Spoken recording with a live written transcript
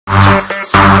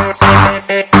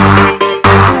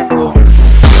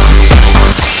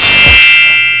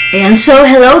Ayan, so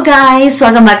hello guys!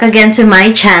 Welcome back again to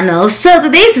my channel. So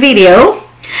today's video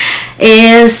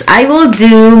is I will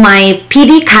do my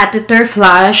PD catheter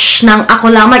flush ng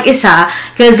ako lang mag-isa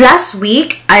because last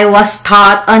week I was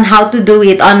taught on how to do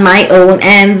it on my own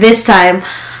and this time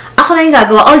ako lang yung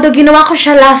gagawa. Although ginawa ko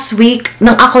siya last week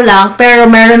ng ako lang pero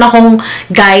meron akong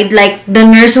guide, like the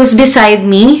nurse was beside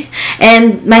me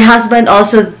and my husband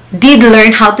also did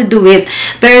learn how to do it.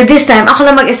 Pero this time, ako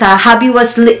lang mag-isa. Hubby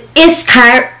is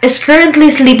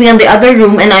currently sleeping in the other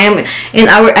room and I am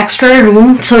in our extra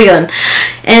room. So, yun.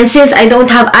 And since I don't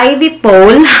have IV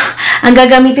pole, ang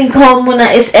gagamitin ko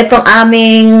muna is itong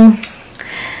aming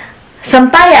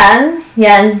sampayan.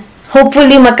 Yan.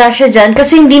 Hopefully, magkasya dyan.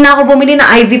 Kasi hindi na ako bumili ng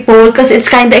IV pole kasi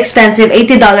it's kinda expensive.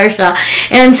 $80 siya.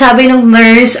 And sabi ng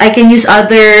nurse, I can use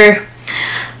other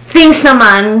things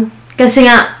naman. Kasi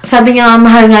nga, sabi niya,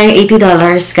 mahal nga yung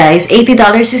 $80, guys.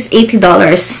 $80 is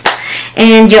 $80.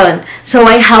 And yun. So,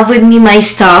 I have with me my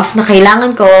stuff na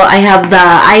kailangan ko. I have the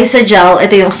Isa gel.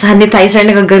 Ito yung sanitizer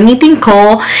na gagamitin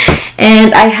ko.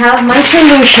 And I have my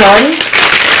solution.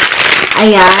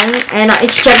 Ayan. And ang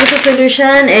i-check ko sa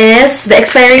solution is the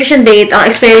expiration date. Ang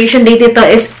expiration date ito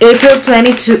is April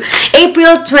 2022.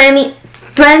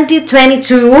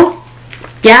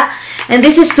 Yeah. And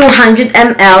this is 200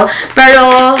 ml. Pero,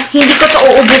 hindi ko ito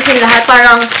uubusin lahat.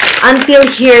 Parang, until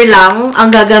here lang ang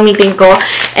gagamitin ko.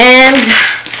 And,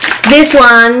 this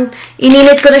one,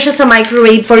 ininit ko na siya sa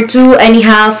microwave for 2.5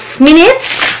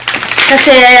 minutes.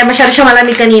 Kasi, masyado siya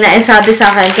malamig kanina. Eh, sabi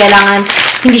sa akin, kailangan,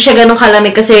 hindi siya ganun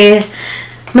kalamig. Kasi,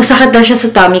 masakit daw siya sa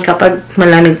tummy kapag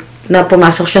malamig na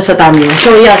pumasok siya sa tummy.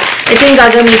 So, yeah. Ito yung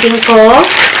gagamitin ko.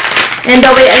 And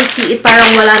the way I see it,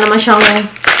 parang wala naman siyang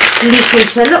liquid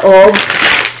sa loob.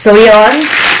 So, yun.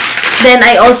 Then,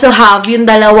 I also have yung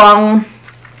dalawang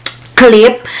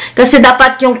clip. Kasi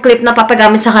dapat yung clip na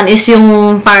papagamit sa akin is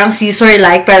yung parang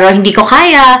scissor-like. Pero hindi ko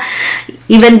kaya.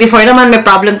 Even before naman, may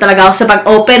problem talaga ako sa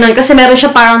pag-open. Kasi meron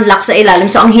siya parang lock sa ilalim.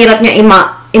 So, ang hirap niya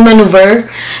i-maneuver.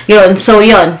 Yun. So,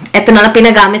 yun. Ito na lang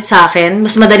pinagamit sa akin.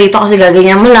 Mas madali pa kasi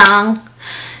gaganyan mo lang.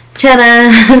 Tcharan!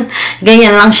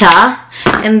 Ganyan lang siya.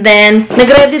 And then,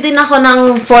 nag-ready din ako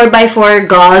ng 4x4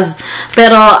 gauze.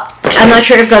 Pero, I'm not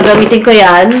sure if gagamitin ko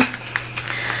yan.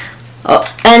 Oh,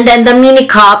 and then, the mini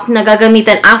cup na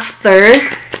gagamitin after.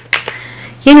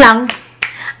 Yun lang.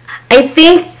 I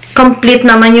think, complete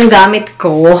naman yung gamit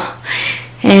ko.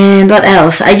 And, what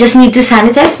else? I just need to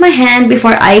sanitize my hand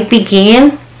before I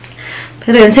begin.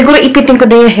 Pero yun, siguro ipitin ko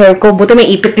din yung hair ko. Buti may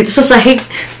ipit dito sa sahig.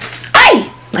 Ay!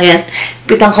 Ayan.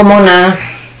 Ipitan ko muna.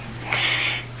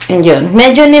 And yun.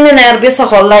 Medyo nininervous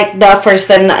ako like the first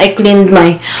time na I cleaned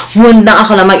my wound na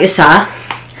ako lang mag-isa.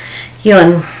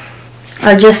 Yun.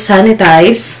 I'll just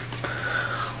sanitize.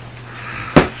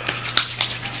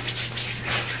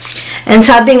 And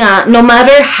sabi nga, no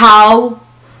matter how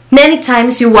many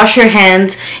times you wash your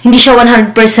hands, hindi siya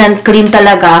 100% clean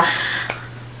talaga.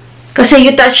 Kasi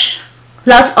you touch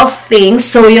lots of things.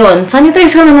 So yun.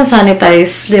 Sanitize ka naman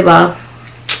sanitize. Diba?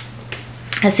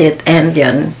 That's it. And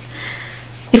yun.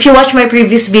 If you watch my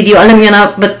previous video, alam niyo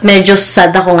na, but medyo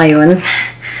sad ako ngayon.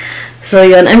 So,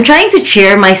 yun. I'm trying to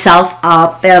cheer myself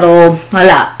up, pero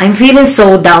wala. I'm feeling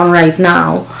so down right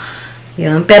now.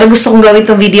 Yun. Pero gusto kong gawin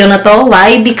itong video na to.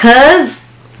 Why? Because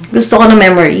gusto ko na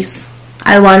memories.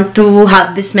 I want to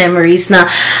have these memories na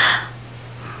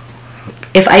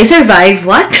if I survive,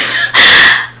 what?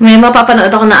 May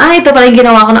mapapanood ako na, ito pala yung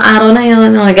ginawa ko ng araw na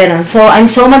yun. Mga ganun. So, I'm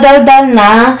so madaldal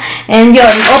na. And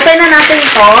yun. Open na natin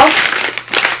ito.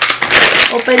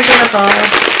 Open ko na to.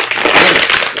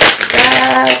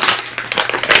 That.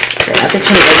 Okay, natin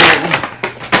siya ganyan.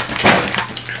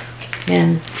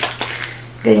 Yan.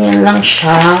 Ganyan lang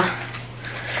siya.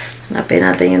 Hanapin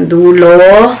natin yung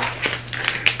dulo.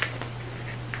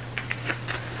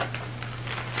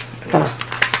 Ito.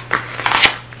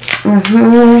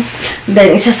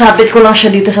 Then, isasabit ko lang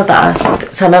siya dito sa taas.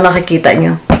 Sana nakikita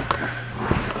nyo.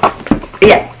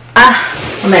 Yeah.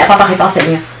 Mamaya, papakita ko sa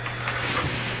inyo.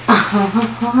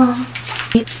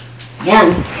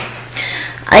 Yan.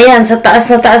 Ayan, sa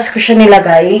taas na taas ko siya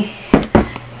nilagay.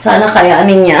 Sana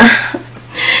kayanin niya.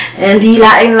 And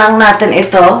hilain lang natin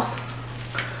ito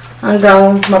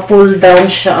hanggang ma-pull down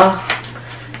siya.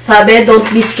 Sabi, don't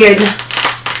be scared.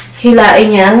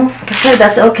 Hilain yan. Kasi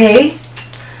that's okay.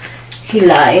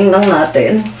 Hilain lang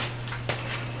natin.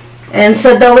 And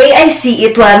so the way I see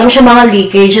it, wala naman siya mga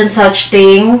leakage and such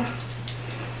thing.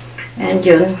 And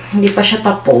yun, hindi pa siya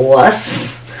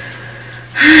tapos.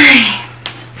 Ay.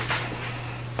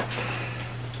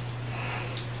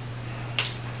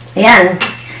 Ayan.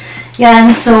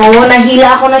 Yan, so,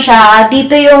 nahila ko na siya.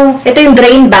 Ito yung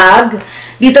drain bag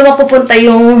Dito mapupunta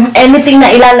yung anything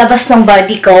na ilalabas ng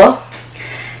body ko.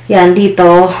 Yan,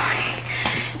 dito.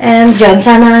 And dyan,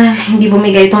 sana hindi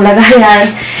bumigay itong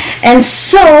lagayan. And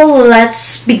so,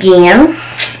 let's begin.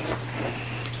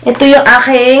 Ito yung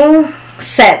aking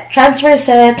set. Transfer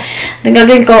set. Ang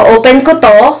gagawin ko, open ko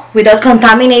to without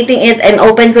contaminating it and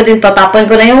open ko din to. Tapon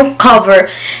ko na yung cover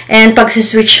and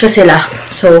pagsiswitch ko sila.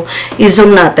 So,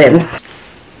 i-zoom natin.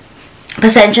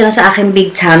 Pasensya na sa aking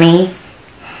big tummy.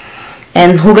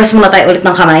 And hugas muna tayo ulit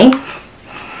ng kamay.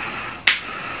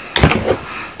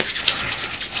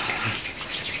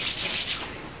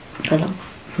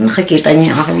 Nakikita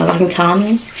niyo yung aking malaking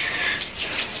tummy.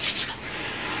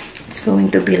 It's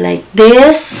going to be like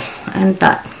this and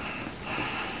that.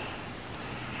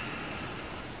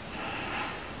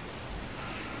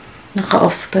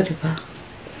 Naka-off to, diba?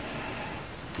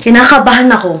 Kinakabahan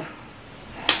ako.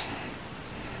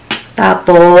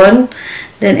 Tapon.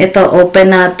 Then, ito,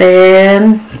 open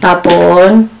natin.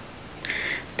 Tapon.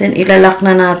 Then, ilalak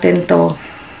na natin to.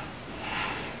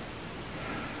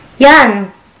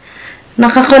 Yan!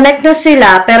 Naka-connect na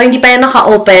sila, pero hindi pa yan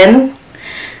naka-open.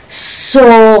 So,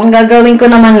 ang gagawin ko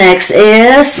naman next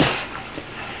is,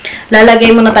 lalagay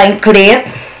muna tayong clip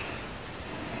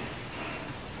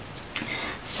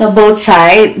sa both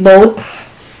side,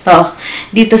 to,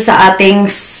 dito sa ating,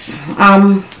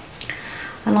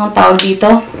 anong tawag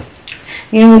dito?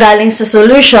 Yung galing sa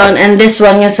solution, and this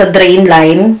one yung sa drain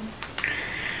line.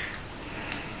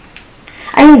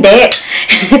 Ay, hindi.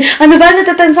 Ano ba?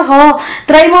 Natatense ako.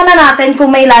 Try muna natin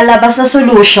kung may lalabas na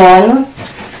solution.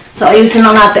 So, ayusin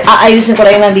lang natin. Ayusin ko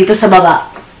lang dito sa baba.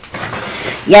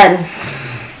 Yan.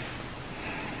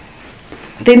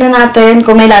 Tingnan natin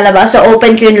kung may lalabas. So,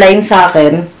 open ko yung line sa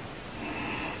akin.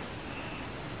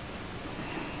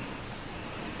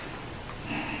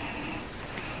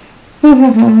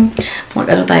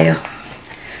 Mag-ano tayo?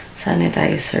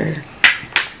 Sanitizer.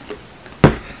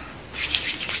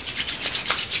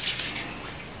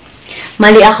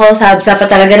 Mali ako. Dapat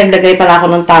talaga naglagay pala ako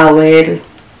ng towel.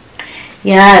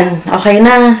 Yan. Okay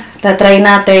na. Tatry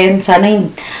natin. Sana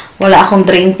wala akong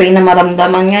drain pain na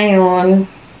maramdaman ngayon.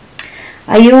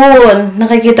 Ayun.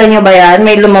 Nakikita niyo ba yan?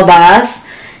 May lumabas.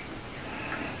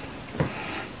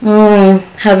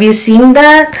 Have you seen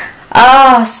that?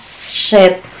 Ah,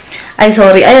 shit. Ay,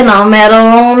 sorry. Ayun na.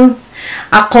 Meron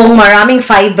akong maraming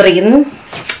fibrin.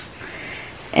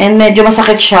 And medyo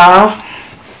masakit siya.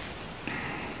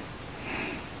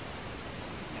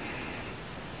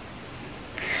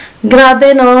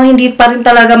 Grabe, no? Hindi pa rin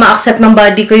talaga ma-accept ng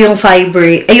body ko yung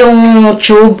fiber. Ay, yung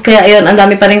tube. Kaya, ayun, ang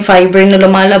dami pa rin fiber na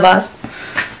lumalabas.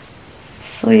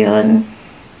 So, yun.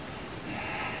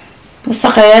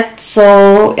 Masakit. So,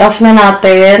 off na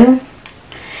natin.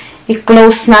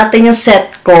 I-close natin yung set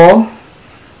ko.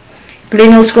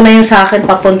 Close ko na yung sa akin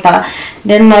papunta.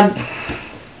 Then,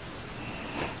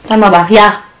 tama ba?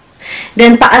 Yeah.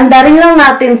 Then, paandarin lang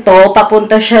natin to.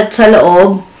 Papunta siya sa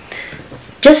loob.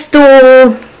 Just to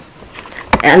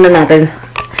ano natin?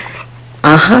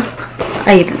 Aha.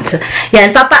 Ay,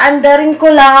 yan. Papaandarin ko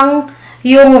lang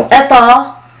yung,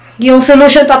 yung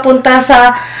solution papunta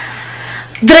sa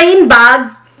drain bag.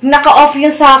 Naka-off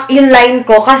yung line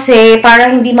ko kasi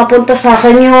para hindi mapunta sa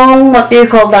akin yung, what do you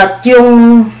call that?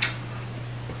 Yung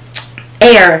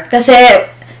air. Kasi,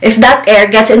 if that air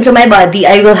gets into my body,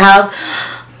 I will have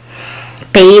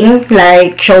pain,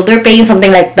 like shoulder pain,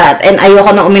 something like that. And ayoko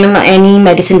na uminom ng any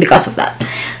medicine because of that.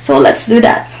 So, let's do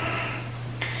that.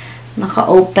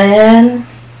 Naka-open.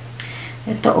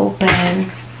 Ito open.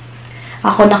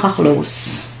 Ako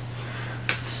naka-close.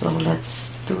 So,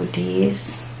 let's do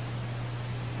this.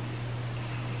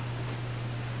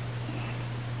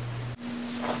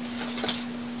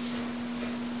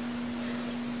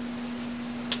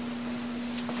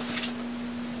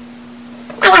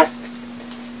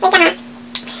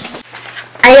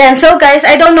 Ayan, so guys,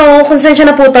 I don't know kung saan siya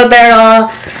naputol, pero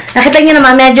nakita niyo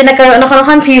naman, medyo nagkaroon ako ng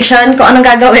confusion kung anong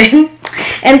gagawin.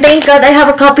 And thank God, I have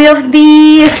a copy of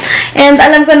these. And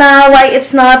alam ko na why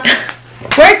it's not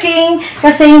working.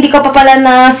 Kasi hindi ko pa pala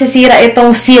nasisira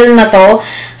itong seal na to.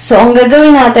 So, ang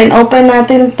gagawin natin, open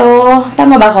natin to.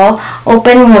 Tama ba ko?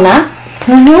 Open muna.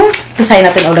 Pasahin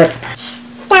natin ulit.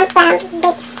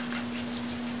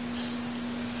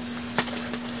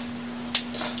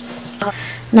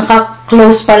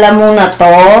 Naka-close pala muna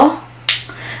to.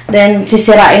 Then,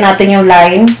 sisirain natin yung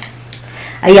line.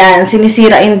 Ayan,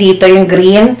 sinisirain dito yung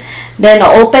green. Then,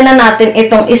 open na natin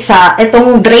itong isa,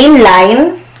 itong drain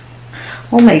line.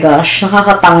 Oh my gosh,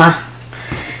 nakakatanga.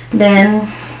 Then,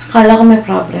 akala ko may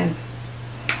problem.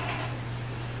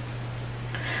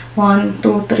 1,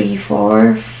 2, 3,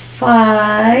 4,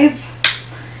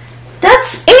 5.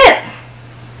 That's it!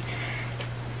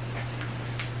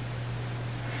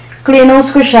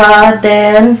 Clinose ko siya.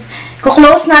 Then,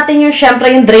 kuklose natin yung, syempre,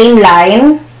 yung drain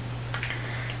line.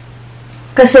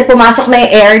 Kasi pumasok na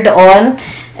yung air doon.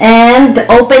 And,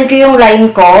 open ko yung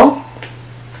line ko.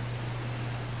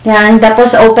 Yan.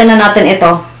 Tapos, open na natin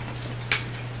ito.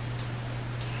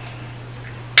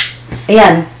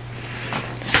 Ayan.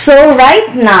 So,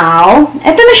 right now,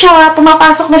 ito na siya.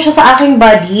 Pumapasok na siya sa aking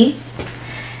body.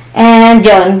 And,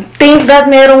 yun. Thank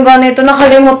God merong ganito.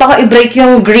 Nakalimutan ko i-break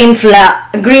yung green flange,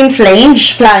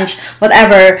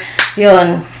 whatever.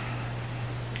 Yun.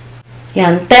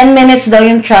 Yan. 10 minutes daw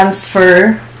yung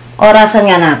transfer. Orasan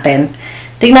nga natin.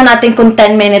 Tingnan natin kung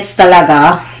 10 minutes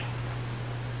talaga.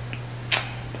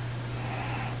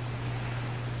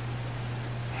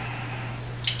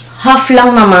 Half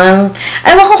lang naman.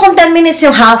 Ewan ko kung 10 minutes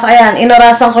yung half. Ayan.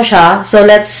 Inorasan ko siya. So,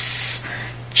 let's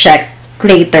check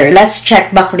later. Let's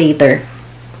check back later.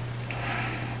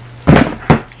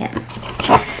 Yan.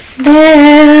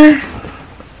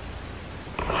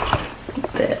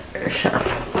 There siya.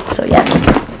 So, yan.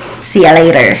 See ya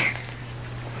later.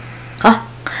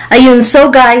 Ayun.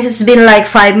 So, guys, it's been like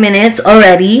 5 minutes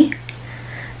already.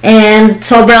 And,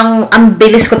 sobrang ang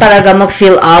bilis ko talaga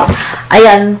mag-fill up.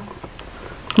 Ayan.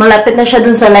 Malapit na siya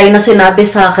dun sa line na sinabi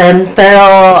sa akin. Pero,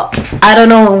 I don't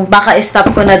know. Baka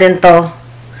i-stop ko na din to.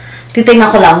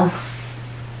 Titingnan ko lang.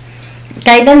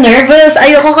 Kinda nervous.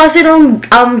 Ayoko kasi nung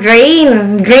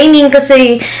draining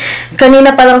kasi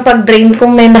kanina pa lang pag-drain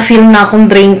kung may na-feel na akong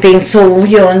drain pain. So,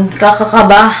 yun.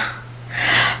 Kakakaba.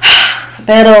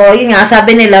 Pero, yun nga,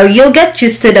 sabi nila, you'll get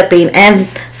used to the pain.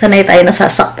 And, sanay tayo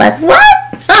nasasaktan. What?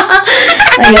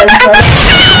 Ayun. So,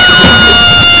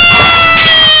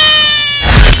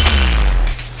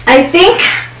 I think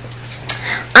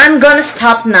I'm gonna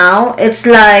stop now. It's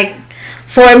like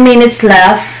 4 minutes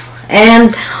left.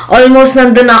 And almost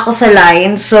nandun ako sa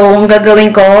line. So, ang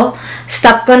gagawin ko,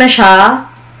 stop ko na siya.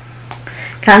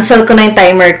 Cancel ko na yung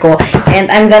timer ko.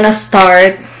 And I'm gonna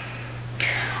start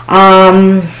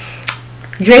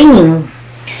draining.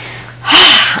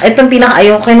 Itong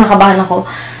pinaka-ayaw ko, nakabahan ako.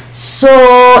 So,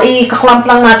 i-clamp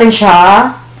lang natin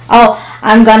siya. Oh,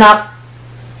 I'm gonna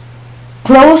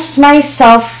close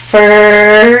myself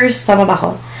first. Tama ba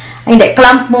ako? Ay, hindi.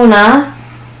 Clamp muna.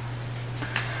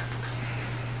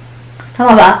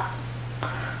 Tama ba?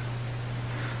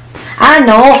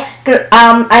 No.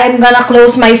 I'm gonna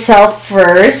close myself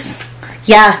first.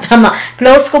 Yeah, tama.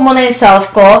 Close ko muna yung self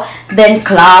ko. Then,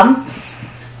 clamp.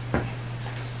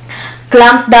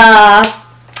 Clamp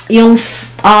yung,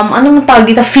 anong tawag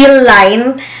dito? Fill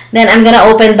line. Then, I'm gonna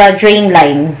open the drain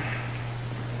line.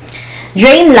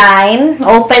 Drain line.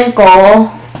 Open ko.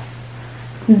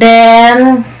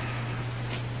 Then,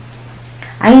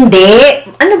 ay, hindi.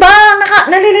 Ano ba?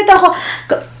 Nalilito ako.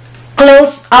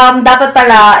 Close, dapat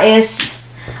pala is,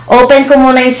 open ko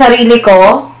muna yung sarili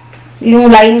ko.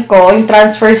 Yung line ko, yung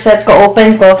transfer set ko,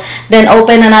 open ko. Then,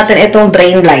 open na natin itong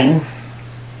drain line.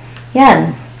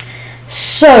 Yan.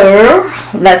 So,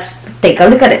 let's take a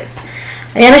look at it.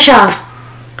 Ayan na siya.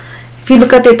 If you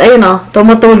look at it, ayun o,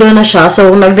 tumutulo na siya.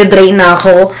 So, nagde-drain na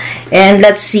ako. And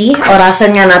let's see,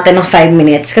 orasan nga natin ng 5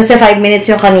 minutes. Kasi 5 minutes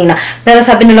yung kanina. Pero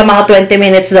sabi nila mga 20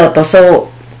 minutes daw to.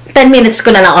 So, 10 minutes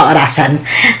ko na lang orasan.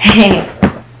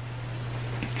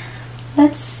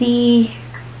 Let's see.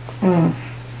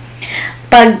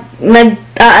 Pag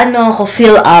ako,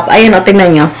 fill up, ayun o,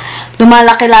 tingnan nyo.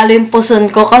 Lumalaki lalo yung puson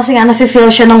ko kasi nga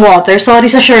nafe-fill siya ng water. Sorry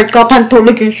sa shirt ko,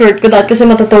 pantulog yung shirt ko dahil kasi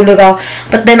matutulog ako.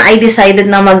 But then I decided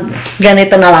na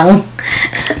ganito na lang.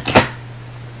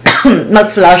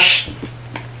 Mag-flush.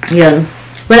 Yun.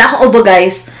 Wala akong ubo,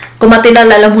 guys. Kung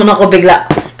matinalala muna ako bigla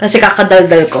kasi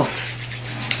kakadaldal ko.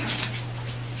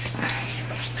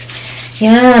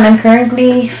 Yan, I'm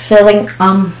currently filling,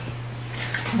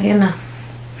 ayun na.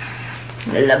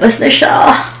 Lalabas na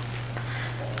siya.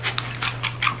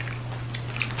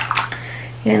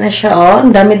 Yan na siya, oh.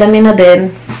 Ang dami-dami na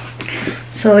din.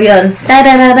 So, yan.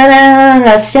 Ta-da-da-da-da!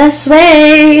 Let's just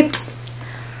wait!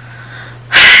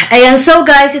 Ayan, so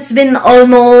guys, it's been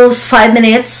almost 5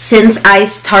 minutes since I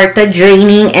started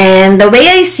draining. And the way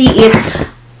I see it,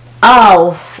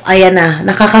 ayan na.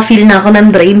 Nakaka-feel na ako ng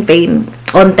drain pain.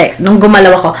 Onte, nung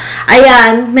gumalaw ako.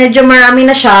 Ayan, medyo marami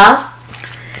na siya.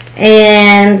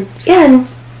 And, yan.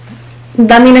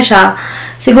 Dami na siya.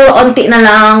 Siguro, onti na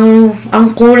lang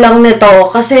ang kulang nito.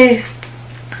 Kasi,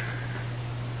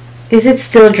 is it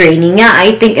still draining? Yeah,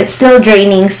 I think it's still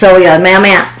draining. So, yan.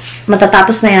 Maya-maya,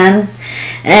 matatapos na yan.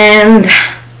 And,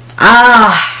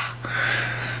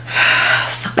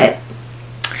 sakit.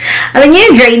 Alam niyo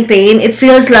yung drain pain, it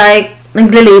feels like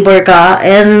nagle-labor ka.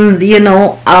 And, you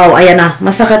know, ayan na.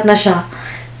 Masakit na siya.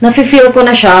 Nafe-feel ko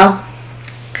na siya.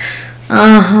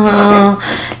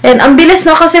 And ang bilis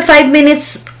na kasi 5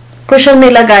 minutes ko siyang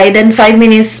nilagay. Then 5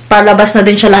 minutes palabas na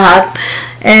din siya lahat.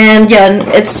 And yan,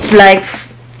 it's like,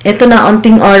 ito na,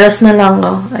 onting oras na lang.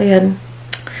 Oh. Ayan.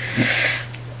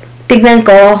 Tignan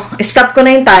ko. Stop ko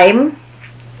na yung time.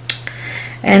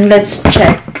 And let's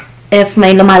check if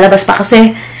may lumalabas pa.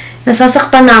 Kasi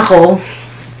nasasaktan na ako.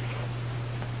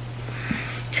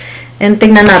 And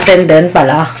tingnan natin din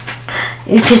pala.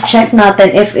 I-check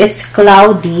natin if it's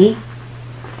cloudy.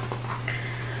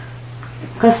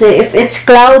 Kasi if it's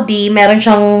cloudy, meron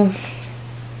siyang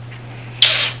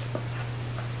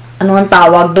ano ang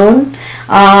tawag dun?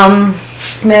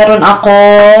 Meron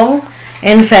akong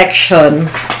infection.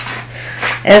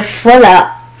 If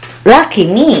wala, lucky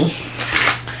me.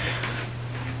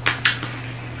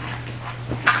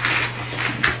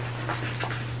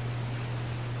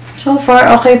 So far,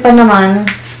 okay pa naman.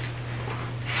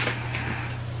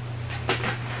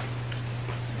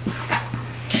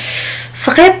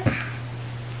 Sakit.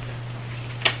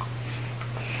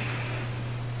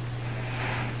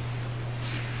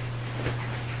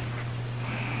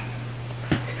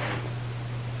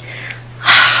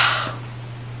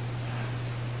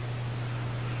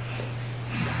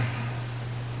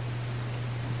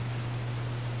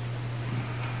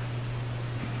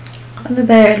 Ano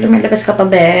ba? Lumilabas ka pa,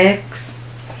 Bex?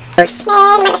 Ay,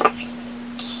 yeah, meron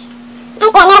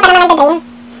pa naman ang drain.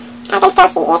 I can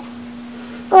still see it.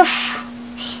 Oof.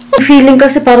 Feeling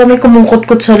kasi para may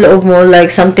kumungkot-kot sa loob mo, like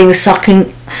something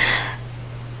sucking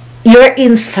your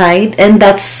inside, and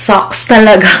that sucks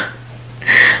talaga.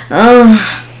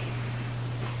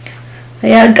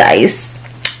 Kaya guys,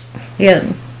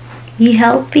 yun. Be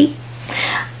healthy.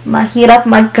 Mahirap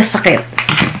magkasakit.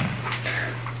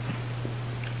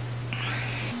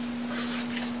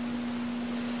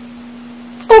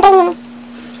 Still draining.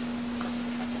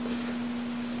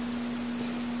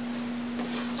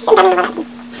 Ang dami naman natin.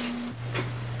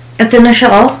 Ito na siya,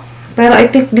 oh. Pero I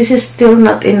think this is still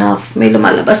not enough. May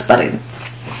lumalabas pa rin.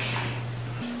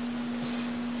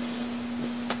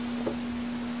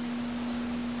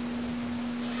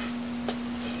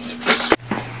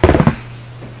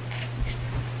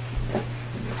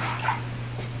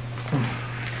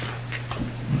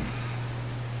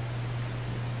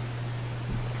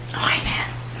 Okay na yan.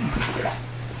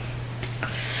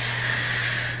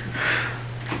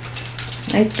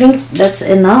 I think that's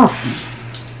enough.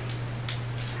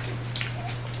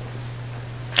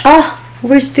 Ah,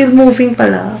 we're still moving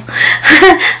pala.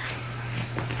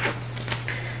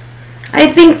 I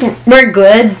think we're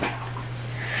good.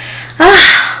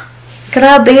 Ah,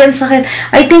 grabe yan sakit.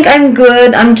 I think I'm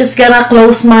good. I'm just gonna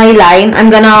close my line. I'm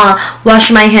gonna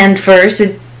wash my hand first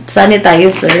with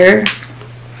sanitizer.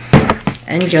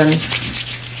 And yun.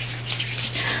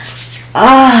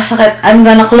 Ah, sakit. I'm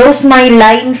gonna close my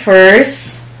line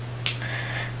first.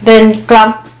 Then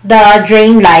clamp the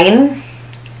drain line.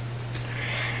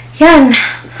 Yan.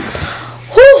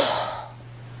 Whew.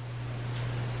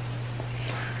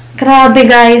 Grabe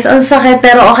guys. Ang sakit.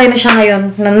 Pero okay na siya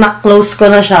ngayon. Na-close ko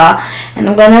na siya. And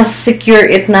I'm gonna secure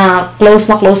it na close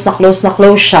na close na close na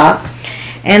close siya.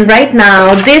 And right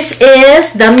now, this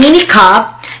is the mini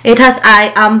cup. It has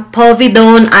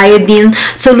povidone iodine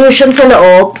solution sa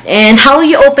loob. And how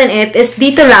you open it is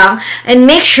dito lang. And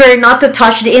make sure not to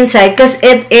touch the inside because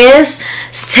it is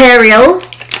sterile.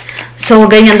 So,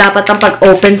 ganyan dapat ang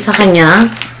pag-open sa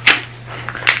kanya.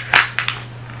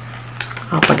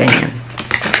 Pa ganyan.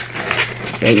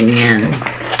 Ganyan.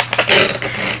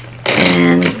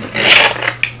 And,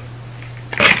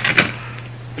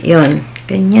 yun.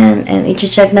 Ganyan. And,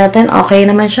 i-check natin. Okay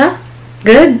naman siya.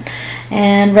 Good.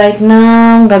 And, right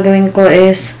now, gagawin ko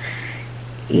is,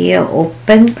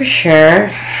 i-open ko siya.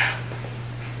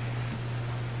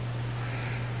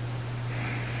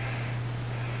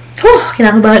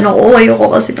 Kinakabahan ako. Ayoko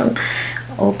kasi nang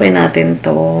open natin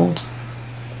to.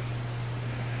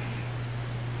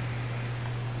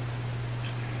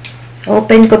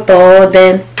 Open ko to.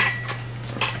 Then,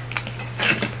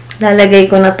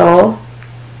 lalagay ko na to.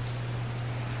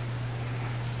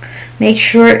 Make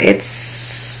sure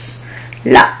it's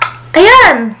locked.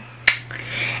 Ayan!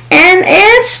 And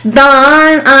it's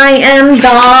done. I am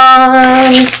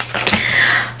done.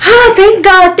 Thank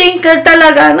God. Thank God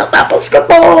talaga. Natapos ko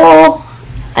to.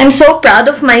 I'm so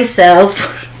proud of myself.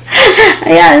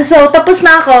 Ayan. So, tapos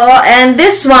na ako. And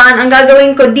this one, ang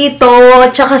gagawin ko dito,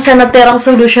 tsaka sa natirang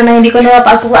solution na hindi ko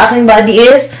napasok sa aking body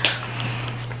is,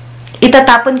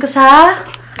 itatapon ko sa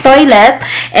toilet.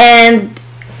 And,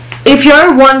 if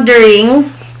you're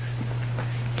wondering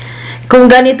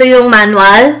kung ganito yung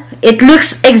manual, it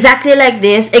looks exactly like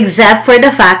this, except for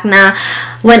the fact na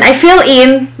when I fill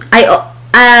in,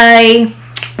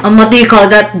 what do you call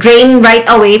that? Drain right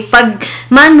away. Pag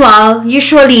manual,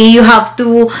 usually you have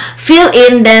to fill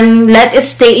in, then let it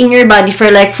stay in your body for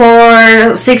like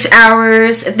 4, 6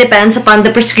 hours. It depends upon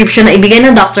the prescription na ibigay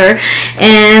ng doctor.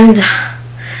 And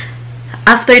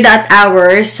after that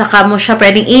hours, saka mo siya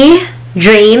pwedeng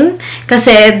i-drain.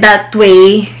 Kasi that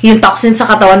way, yung toxin sa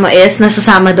katawan mo is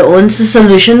nasasama doon sa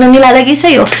solution na nilalagay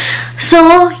sa'yo. So,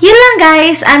 yun lang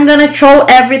guys. I'm gonna throw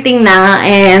everything na.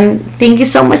 And thank you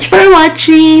so much for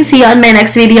watching. See you on my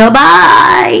next video.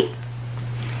 Bye!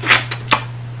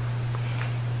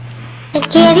 I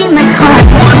give you my heart.